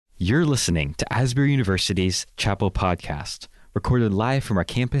You're listening to Asbury University's Chapel Podcast, recorded live from our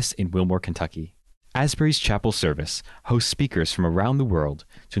campus in Wilmore, Kentucky. Asbury's Chapel Service hosts speakers from around the world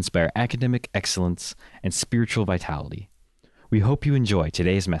to inspire academic excellence and spiritual vitality. We hope you enjoy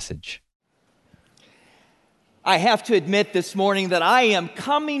today's message. I have to admit this morning that I am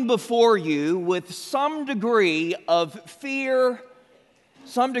coming before you with some degree of fear,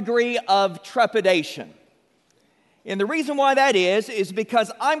 some degree of trepidation. And the reason why that is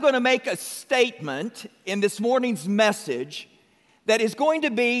because I'm going to make a statement in this morning's message that is going to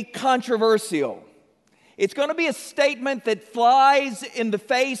be controversial. It's going to be a statement that flies in the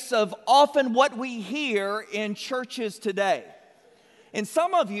face of often what we hear in churches today. And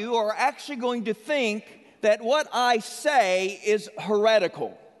some of you are actually going to think that what I say is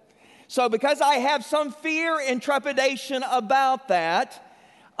heretical. So because I have some fear and trepidation about that,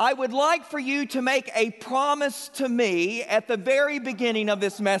 I would like for you to make a promise to me at the very beginning of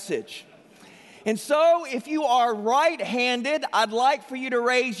this message. And so if you are right-handed, I'd like for you to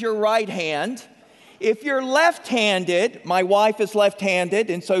raise your right hand. If you're left-handed, my wife is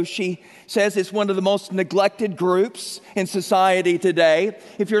left-handed, and so she says it's one of the most neglected groups in society today.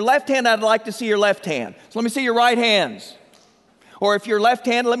 If you're left-handed, I'd like to see your left hand. So let me see your right hands. Or if you're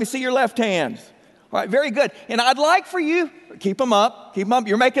left-handed, let me see your left hands. All right, very good. And I'd like for you, keep them up.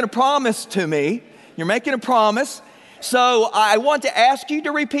 You're making a promise to me. You're making a promise. So I want to ask you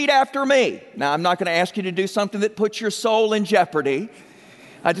to repeat after me. Now, I'm not going to ask you to do something that puts your soul in jeopardy.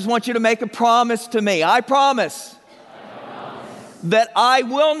 I just want you to make a promise to me. I promise that I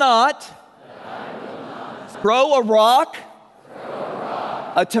will not throw a rock,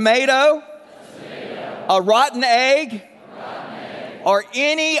 a tomato, a rotten egg, or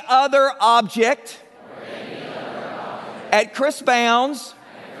any other object at Chris Bounds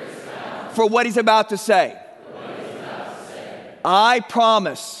for what he's about to say. I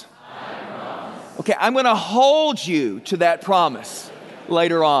promise. Okay, I'm going to hold you to that promise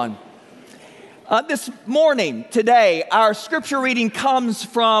later on. This morning, today, our scripture reading comes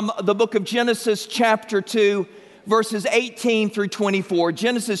from the book of Genesis chapter 2, verses 18 through 24.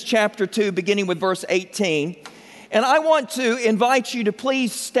 Genesis chapter 2, beginning with verse 18. And I want to invite you to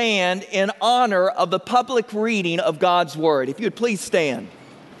please stand in honor of the public reading of God's Word. If you would please stand.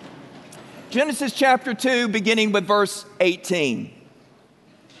 Genesis chapter 2, beginning with verse 18.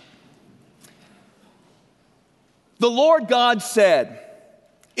 The Lord God said,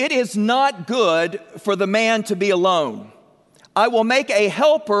 "It is not good for the man to be alone. I will make a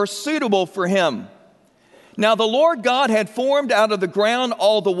helper suitable for him." Now the Lord God had formed out of the ground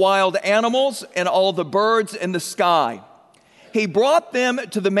all the wild animals and all the birds in the sky. He brought them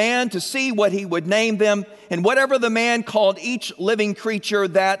to the man to see what he would name them, and whatever the man called each living creature,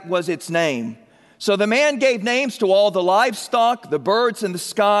 that was its name. So the man gave names to all the livestock, the birds in the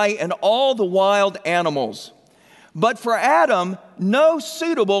sky, and all the wild animals. But for Adam, no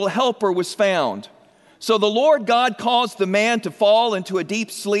suitable helper was found. So the Lord God caused the man to fall into a deep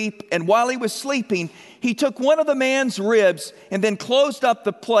sleep, and while he was sleeping, he took one of the man's ribs and then closed up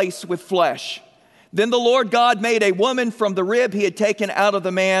the place with flesh. Then the Lord God made a woman from the rib he had taken out of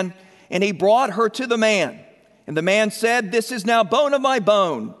the man, and he brought her to the man. And the man said, "This is now bone of my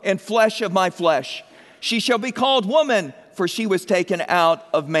bone and flesh of my flesh. She shall be called woman, for she was taken out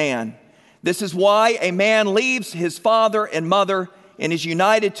of man. This is why a man leaves his father and mother and is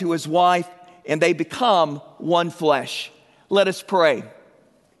united to his wife, and they become one flesh." Let us pray.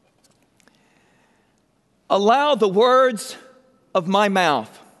 Allow the words of my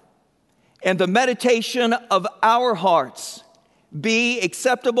mouth and the meditation of our hearts be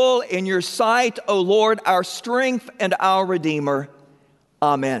acceptable in your sight, O Lord, our strength and our Redeemer.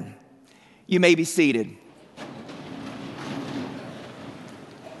 Amen. You may be seated.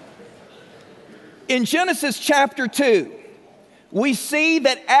 In Genesis chapter 2, we see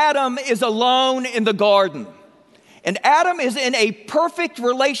that Adam is alone in the garden. And Adam is in a perfect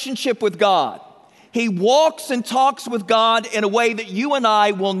relationship with God. He walks and talks with God in a way that you and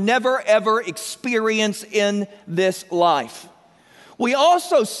I will never, ever experience in this life. We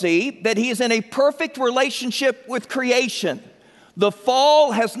also see that he is in a perfect relationship with creation. The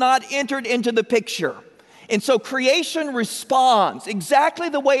fall has not entered into the picture. And so creation responds exactly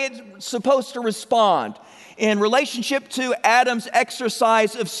the way it's supposed to respond in relationship to Adam's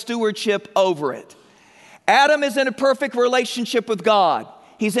exercise of stewardship over it. Adam is in a perfect relationship with God.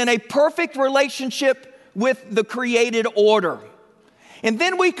 He's in a perfect relationship with the created order. And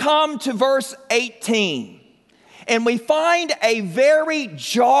then we come to verse 18, and we find a very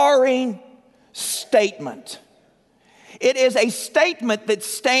jarring statement. It is a statement that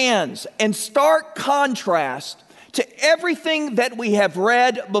stands in stark contrast to everything that we have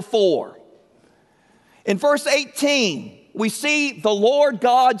read before. In verse 18, we see the Lord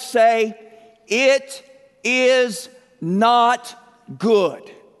God say, "It is not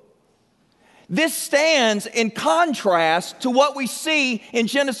good." This stands in contrast to what we see in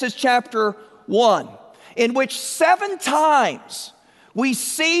Genesis chapter 1, in which 7 times we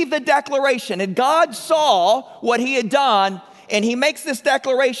see the declaration, and God saw what he had done, and he makes this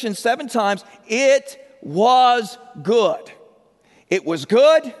declaration 7 times, "It was good. It was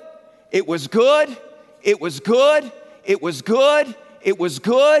good. It was good. It was good. It was good. It was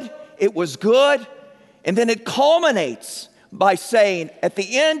good. It was good." And then it culminates by saying, at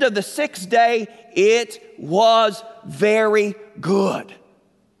the end of the 6th day, it was very good.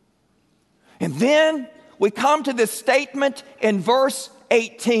 And then we come to this statement in verse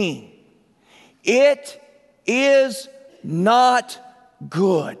 18. It is not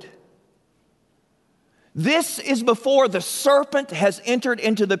good. This is before the serpent has entered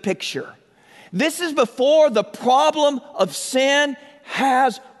into the picture. This is before the problem of sin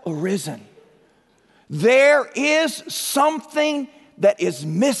has arisen. There is something that is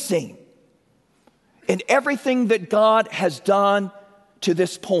missing in everything that God has done to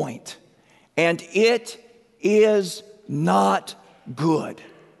this point, and it is not good.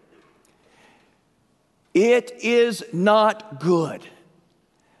 It is not good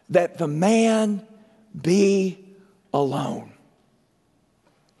that the man be alone.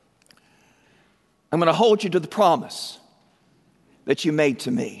 I'm going to hold you to the promise that you made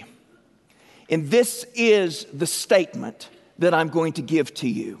to me. And this is the statement that I'm going to give to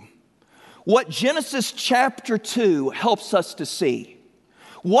you. What Genesis chapter 2 helps us to see,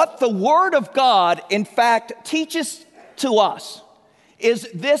 what the Word of God, in fact, teaches to us, is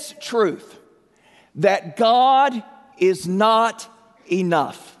this truth, that God is not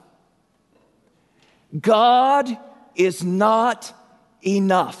enough. God is not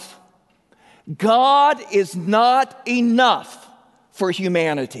enough. God is not enough for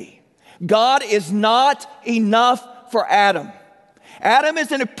humanity. God is not enough for Adam. Adam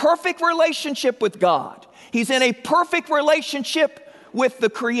is in a perfect relationship with God. He's in a perfect relationship with the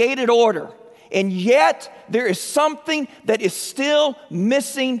created order. And yet, there is something that is still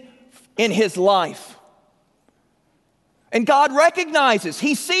missing in his life. And God recognizes,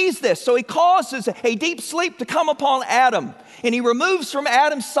 he sees this, so he causes a deep sleep to come upon Adam. And he removes from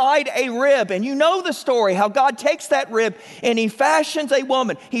Adam's side a rib. And you know the story, how God takes that rib and he fashions a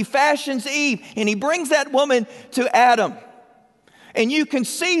woman. He fashions Eve and he brings that woman to Adam. And you can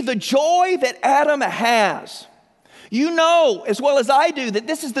see the joy that Adam has. You know as well as I do that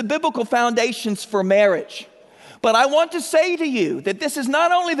this is the biblical foundations for marriage. But I want to say to you that this is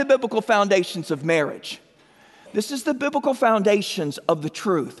not only the biblical foundations of marriage. This is the biblical foundations of the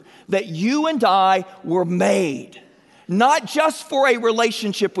truth that you and I were made, not just for a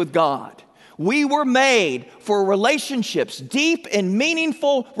relationship with God. We were made for relationships, deep and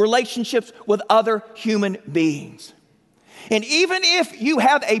meaningful relationships with other human beings. And even if you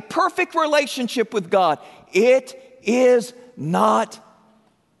have a perfect relationship with God, it is not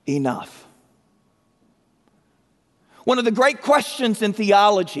enough. One of the great questions in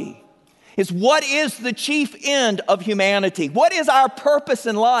theology is, what is the chief end of humanity? What is our purpose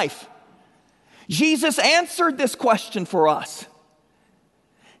in life? Jesus answered this question for us.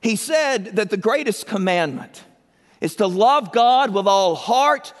 He said that the greatest commandment is to love God with all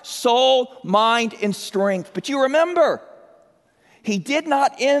heart, soul, mind, and strength. But you remember, he did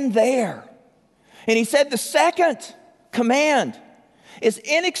not end there. And he said the second command is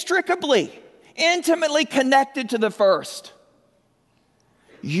inextricably, intimately connected to the first.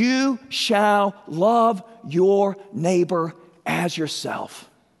 You shall love your neighbor as yourself.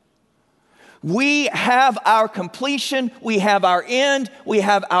 We have our completion, we have our end, we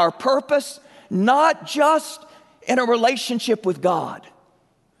have our purpose, not just in a relationship with God,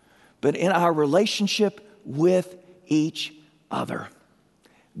 but in our relationship with each other.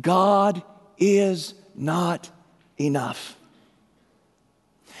 God is not enough.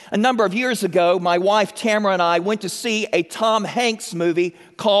 A number of years ago, my wife Tamara and I went to see a Tom Hanks movie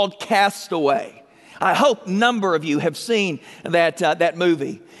called Castaway. I hope a number of you have seen that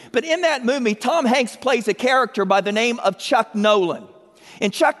movie. But in that movie, Tom Hanks plays a character by the name of Chuck Nolan.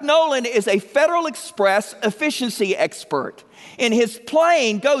 And Chuck Nolan is a Federal Express efficiency expert. And his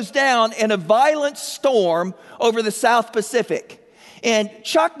plane goes down in a violent storm over the South Pacific. And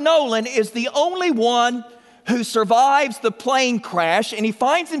Chuck Nolan is the only one who survives the plane crash, and he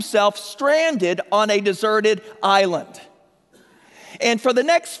finds himself stranded on a deserted island. And for the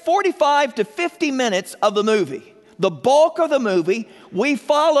next 45 to 50 minutes of the movie, the bulk of the movie, we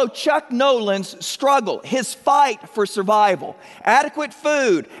follow Chuck Nolan's struggle, his fight for survival. Adequate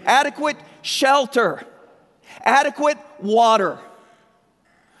food, adequate shelter, adequate water.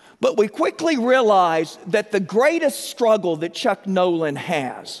 But we quickly realize that the greatest struggle that Chuck Nolan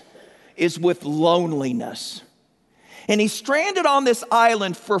has is with loneliness. And he's stranded on this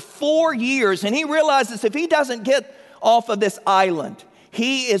island for 4 years, and he realizes if he doesn't get off of this island,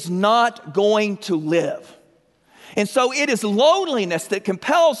 he is not going to live. And so it is loneliness that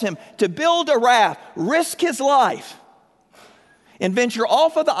compels him to build a raft, risk his life, and venture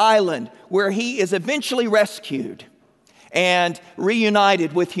off of the island where he is eventually rescued and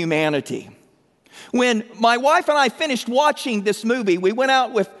reunited with humanity. When my wife and I finished watching this movie, we went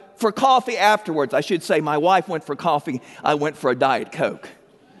out for coffee afterwards. I should say my wife went for coffee, I went for a Diet Coke.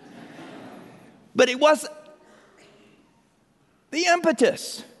 But it was the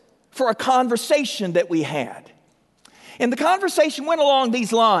impetus for a conversation that we had. And the conversation went along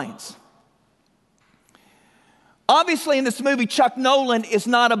these lines. Obviously, in this movie, Chuck Nolan is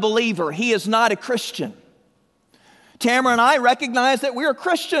not a believer. He is not a Christian. Tamara and I recognize that we are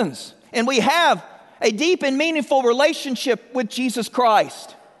Christians, and we have a deep and meaningful relationship with Jesus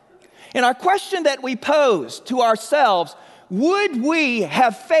Christ. And our question that we pose to ourselves, would we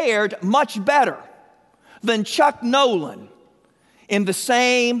have fared much better than Chuck Nolan in the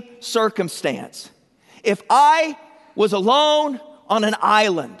same circumstance? If I was alone on an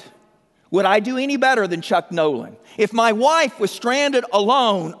island, would I do any better than Chuck Nolan? If my wife was stranded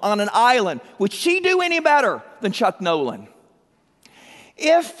alone on an island, would she do any better than Chuck Nolan?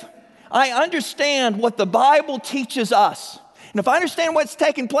 If I understand what the Bible teaches us, and if I understand what's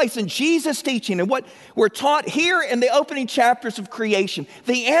taking place in Jesus' teaching and what we're taught here in the opening chapters of creation,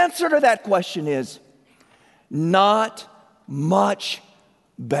 the answer to that question is not much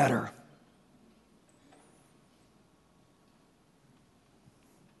better.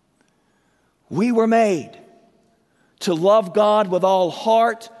 We were made to love God with all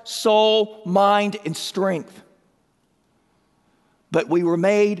heart, soul, mind, and strength. But we were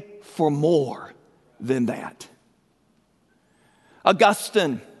made for more than that.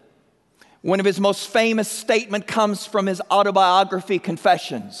 Augustine, one of his most famous statements comes from his autobiography,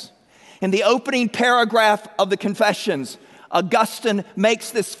 Confessions. In the opening paragraph of the Confessions, Augustine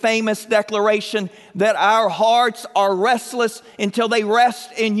makes this famous declaration that our hearts are restless until they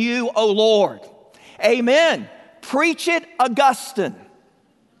rest in you, O Lord. Amen. Preach it, Augustine.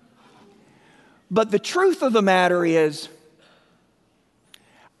 But the truth of the matter is,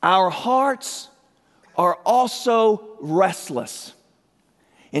 our hearts are also restless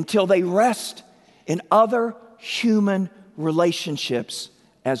until they rest in other human relationships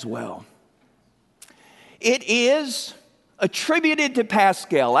as well. It is attributed to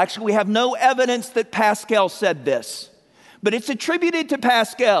Pascal. Actually, we have no evidence that Pascal said this, but it's attributed to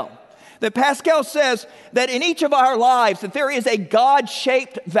Pascal. That Pascal says that in each of our lives that there is a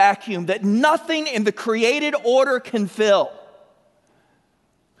God-shaped vacuum that nothing in the created order can fill.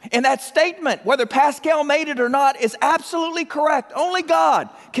 And that statement, whether Pascal made it or not, is absolutely correct. Only God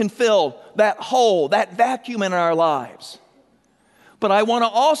can fill that hole, that vacuum in our lives. But I want to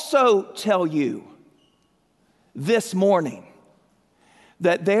also tell you this morning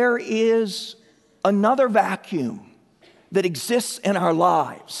that there is another vacuum that exists in our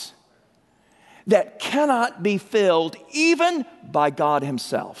lives that cannot be filled even by God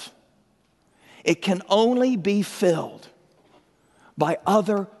Himself. It can only be filled by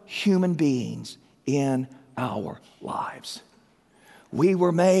other human beings in our lives. We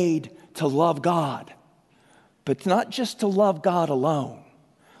were made to love God, but not just to love God alone.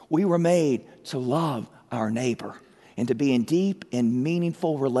 We were made to love our neighbor and to be in deep and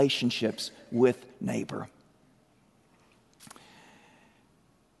meaningful relationships with neighbor.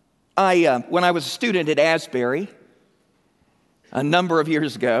 When I was a student at Asbury, a number of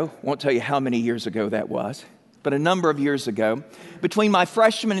years ago, won't tell you how many years ago that was, but a number of years ago, between my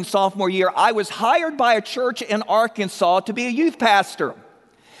freshman and sophomore year, I was hired by a church in Arkansas to be a youth pastor.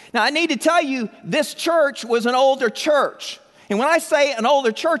 Now, I need to tell you, this church was an older church. And when I say an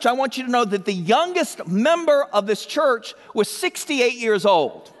older church, I want you to know that the youngest member of this church was 68 years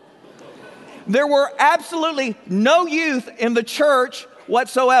old. There were absolutely no youth in the church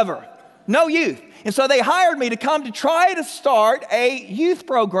whatsoever. No youth. And so they hired me to come to try to start a youth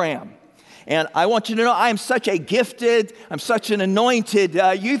program. And I want you to know I am such a gifted, I'm such an anointed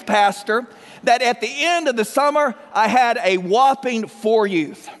youth pastor that at the end of the summer, I had a whopping 4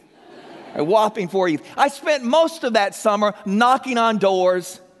 youth. A whopping 4 youth. I spent most of that summer knocking on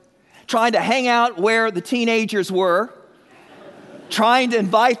doors, trying to hang out where the teenagers were, trying to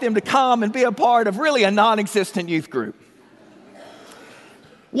invite them to come and be a part of really a non-existent youth group.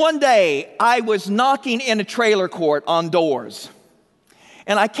 One day, I was knocking in a trailer court on doors.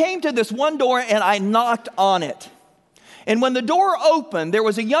 And I came to this one door and I knocked on it. And when the door opened, there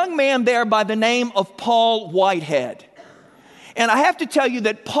was a young man there by the name of Paul Whitehead. And I have to tell you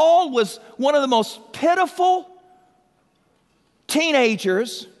that Paul was one of the most pitiful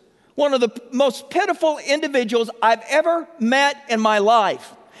teenagers, one of the most pitiful individuals I've ever met in my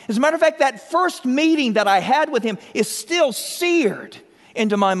life. As a matter of fact, that first meeting that I had with him is still seared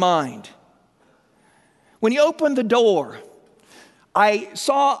into my mind. When he opened the door, I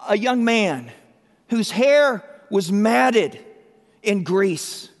saw a young man whose hair was matted in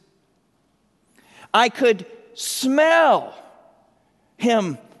grease. I could smell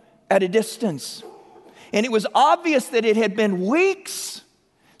him at a distance. And it was obvious that it had been weeks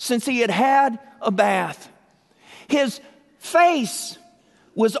since he had had a bath. His face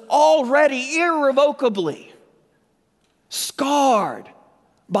was already irrevocably scarred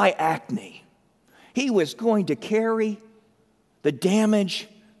by acne. He was going to carry the damage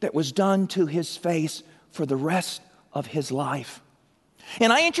that was done to his face for the rest of his life.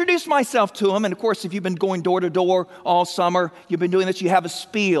 And I introduced myself to him, and of course, if you've been going door to door all summer, you've been doing this, you have a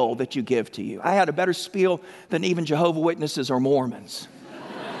spiel that you give to you. I had a better spiel than even Jehovah's Witnesses or Mormons.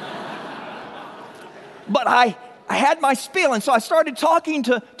 But I had my spiel, and so I started talking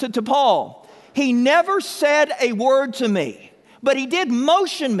to Paul. He never said a word to me. But he did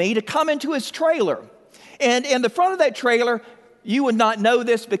motion me to come into his trailer. And in the front of that trailer, you would not know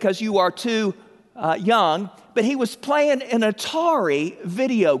this because you are too young, but he was playing an Atari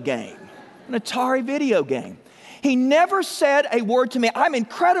video game. An Atari video game. He never said a word to me. I'm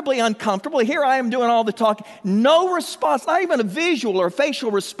incredibly uncomfortable. Here I am doing all the talking. No response, not even a visual or a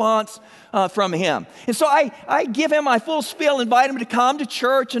facial response from him. And so I give him my full spiel, invite him to come to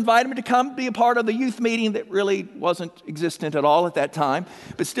church, invite him to come be a part of the youth meeting that really wasn't existent at all at that time,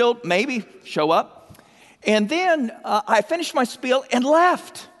 but still maybe show up. And then I finished my spiel and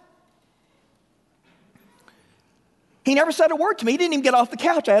left. He never said a word to me. He didn't even get off the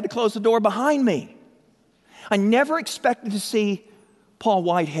couch. I had to close the door behind me. I never expected to see Paul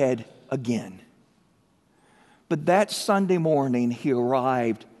Whitehead again. But that Sunday morning, he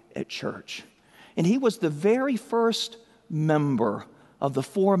arrived at church. And he was the very first member of the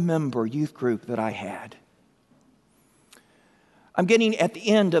 4-member youth group that I had. I'm getting at the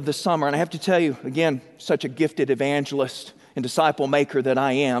end of the summer, and I have to tell you, again, such a gifted evangelist and disciple maker that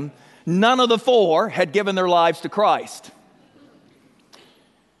I am, none of the 4 had given their lives to Christ.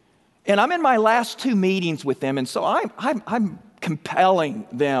 And I'm in my last 2 meetings with them, and so I'm compelling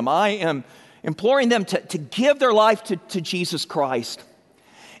them. I am imploring them to give their life to Jesus Christ.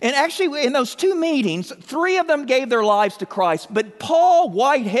 And actually, in those 2 meetings, 3 of them gave their lives to Christ, but Paul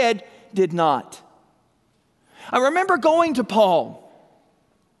Whitehead did not. I remember going to Paul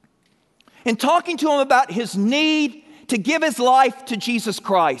and talking to him about his need to give his life to Jesus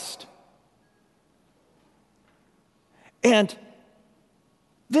Christ. And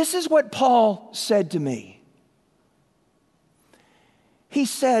this is what Paul said to me. He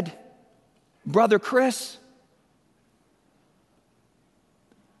said, "Brother Chris,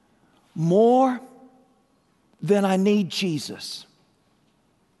 more than I need Jesus,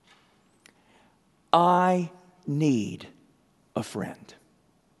 I need a friend."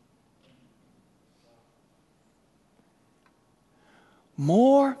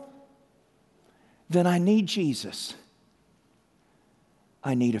 More than I need Jesus,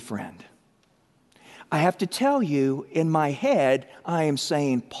 I need a friend. I have to tell you, in my head, I am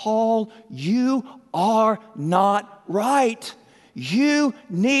saying, Paul, you are not right. You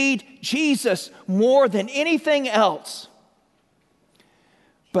need Jesus more than anything else.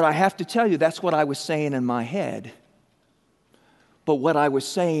 But I have to tell you, that's what I was saying in my head. But what I was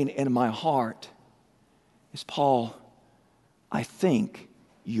saying in my heart is, Paul, I think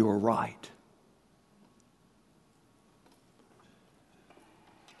you're right.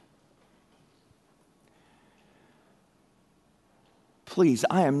 Please,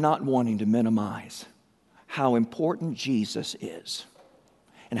 I am not wanting to minimize how important Jesus is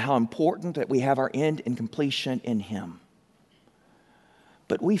and how important that we have our end and completion in Him.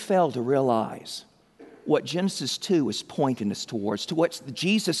 But we fail to realize what Genesis 2 is pointing us towards, to what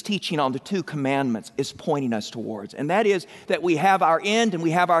Jesus' teaching on the 2 commandments is pointing us towards. And that is that we have our end and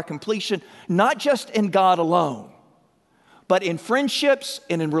we have our completion, not just in God alone, but in friendships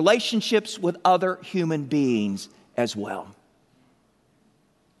and in relationships with other human beings as well.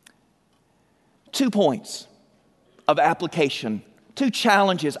 2 points of application, 2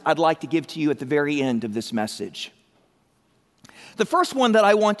 challenges I'd like to give to you at the very end of this message. The first one that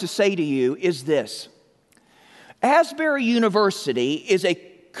I want to say to you is this. Asbury University is a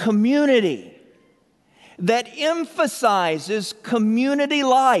community that emphasizes community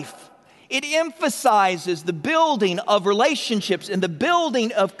life. It emphasizes the building of relationships and the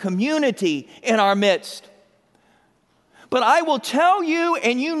building of community in our midst. But I will tell you,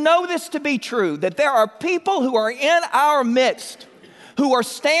 and you know this to be true, that there are people who are in our midst who are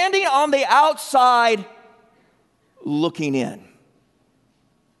standing on the outside looking in.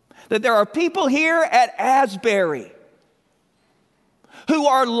 That there are people here at Asbury who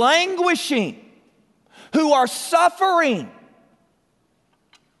are languishing, who are suffering,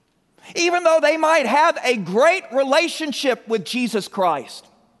 even though they might have a great relationship with Jesus Christ,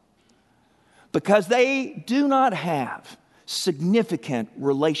 because they do not have significant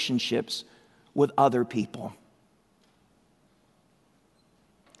relationships with other people.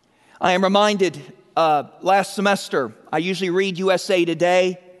 I am reminded last semester, I usually read USA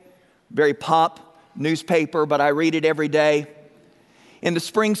Today, very pop newspaper, but I read it every day. In the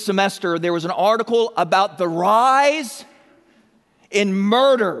spring semester, there was an article about the rise in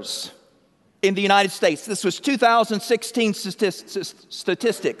murders in the United States. This was 2016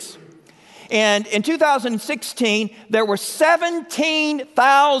 statistics. And in 2016, there were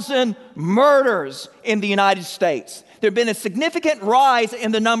 17,000 murders in the United States. There had been a significant rise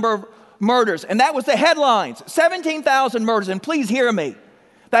in the number of murders. And that was the headlines, 17,000 murders. And please hear me.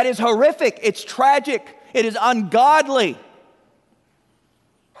 That is horrific. It's tragic. It is ungodly.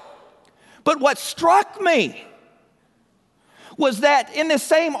 But what struck me was that in this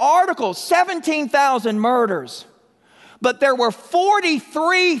same article, 17,000 murders, but there were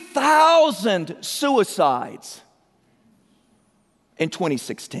 43,000 suicides in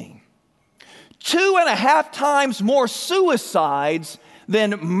 2016. 2.5 times more suicides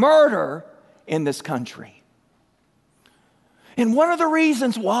than murder in this country. And one of the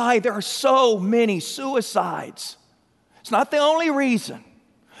reasons why there are so many suicides, it's not the only reason,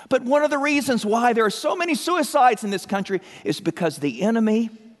 but one of the reasons why there are so many suicides in this country is because the enemy,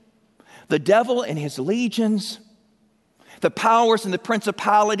 the devil and his legions, the powers and the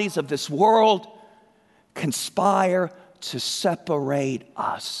principalities of this world conspire to separate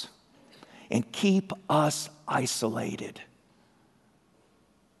us and keep us isolated.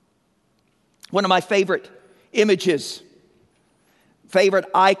 One of my favorite images, favorite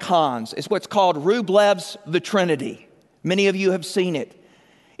icons, is what's called Rublev's The Trinity. Many of you have seen it.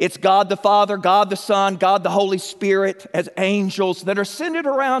 It's God the Father, God the Son, God the Holy Spirit as angels that are centered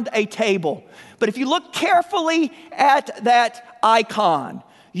around a table. But if you look carefully at that icon,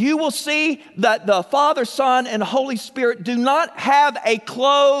 you will see that the Father, Son, and Holy Spirit do not have a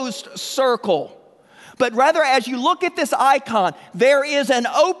closed circle. But rather, as you look at this icon, there is an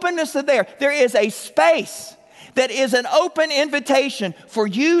openness there. There is a space that is an open invitation for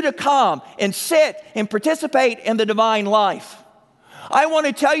you to come and sit and participate in the divine life. I want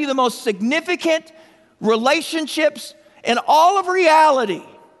to tell you the most significant relationships in all of reality,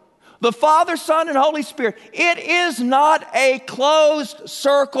 the Father, Son, and Holy Spirit. It is not a closed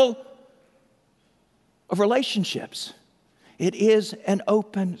circle of relationships. It is an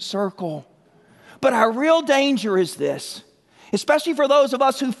open circle. But our real danger is this, especially for those of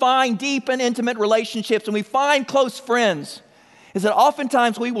us who find deep and intimate relationships and we find close friends, is that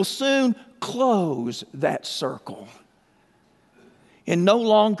oftentimes we will soon close that circle and no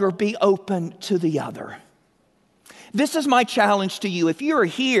longer be open to the other. This is my challenge to you. If you're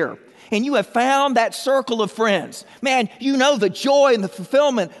here and you have found that circle of friends, man, you know the joy and the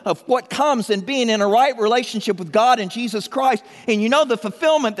fulfillment of what comes in being in a right relationship with God and Jesus Christ, and you know the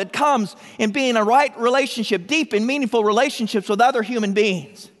fulfillment that comes in being in a right relationship, deep and meaningful relationships with other human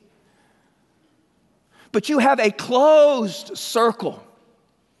beings. But you have a closed circle.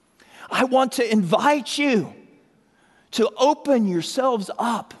 I want to invite you to open yourselves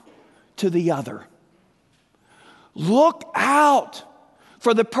up to the other. Look out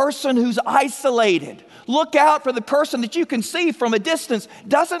for the person who's isolated. Look out for the person that you can see from a distance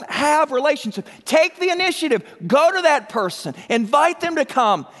doesn't have relationship. Take the initiative. Go to that person. Invite them to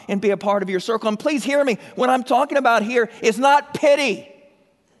come and be a part of your circle. And please hear me. What I'm talking about here is not pity.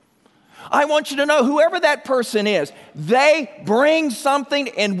 I want you to know whoever that person is, they bring something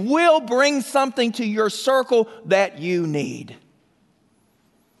and will bring something to your circle that you need.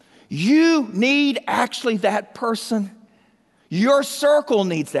 You need actually that person. Your circle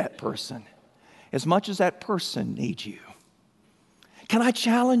needs that person as much as that person needs you. Can I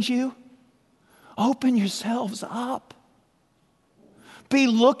challenge you? Open yourselves up. Be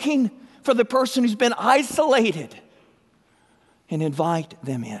looking for the person who's been isolated and invite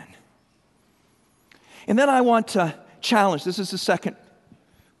them in. And then I want to challenge. This is the second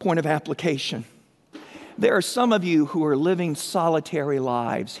point of application. There are some of you who are living solitary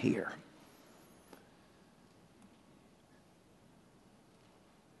lives here.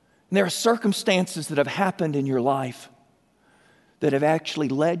 And there are circumstances that have happened in your life that have actually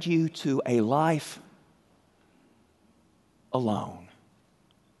led you to a life alone.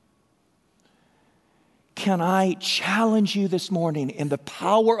 Can I challenge you this morning in the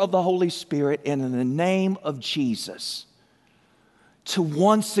power of the Holy Spirit and in the name of Jesus to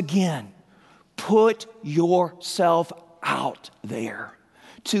once again put yourself out there,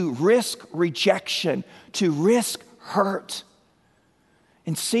 to risk rejection, to risk hurt,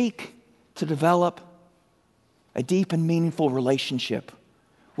 and seek to develop a deep and meaningful relationship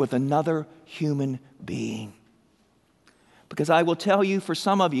with another human being. Because I will tell you, for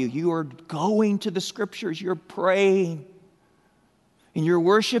some of you, you are going to the Scriptures, you're praying, and you're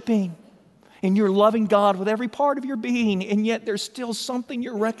worshiping, and you're loving God with every part of your being, and yet there's still something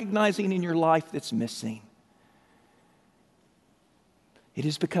you're recognizing in your life that's missing. It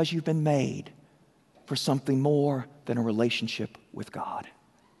is because you've been made for something more than a relationship with God.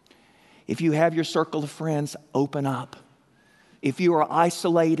 If you have your circle of friends, open up. If you are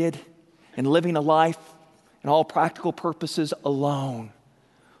isolated and living a life in all practical purposes alone,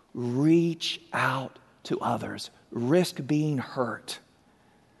 reach out to others. Risk being hurt.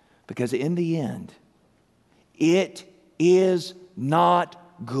 Because in the end, it is not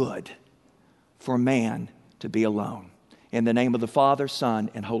good for man to be alone. In the name of the Father, Son,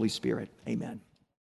 and Holy Spirit, amen.